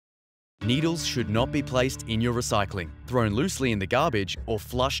Needles should not be placed in your recycling, thrown loosely in the garbage, or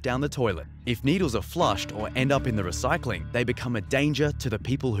flushed down the toilet. If needles are flushed or end up in the recycling, they become a danger to the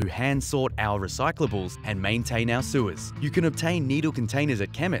people who hand sort our recyclables and maintain our sewers. You can obtain needle containers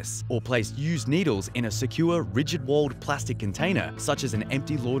at chemists or place used needles in a secure, rigid-walled plastic container, such as an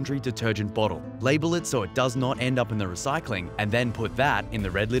empty laundry detergent bottle. Label it so it does not end up in the recycling, and then put that in the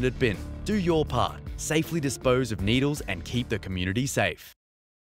red-lidded bin. Do your part. Safely dispose of needles and keep the community safe.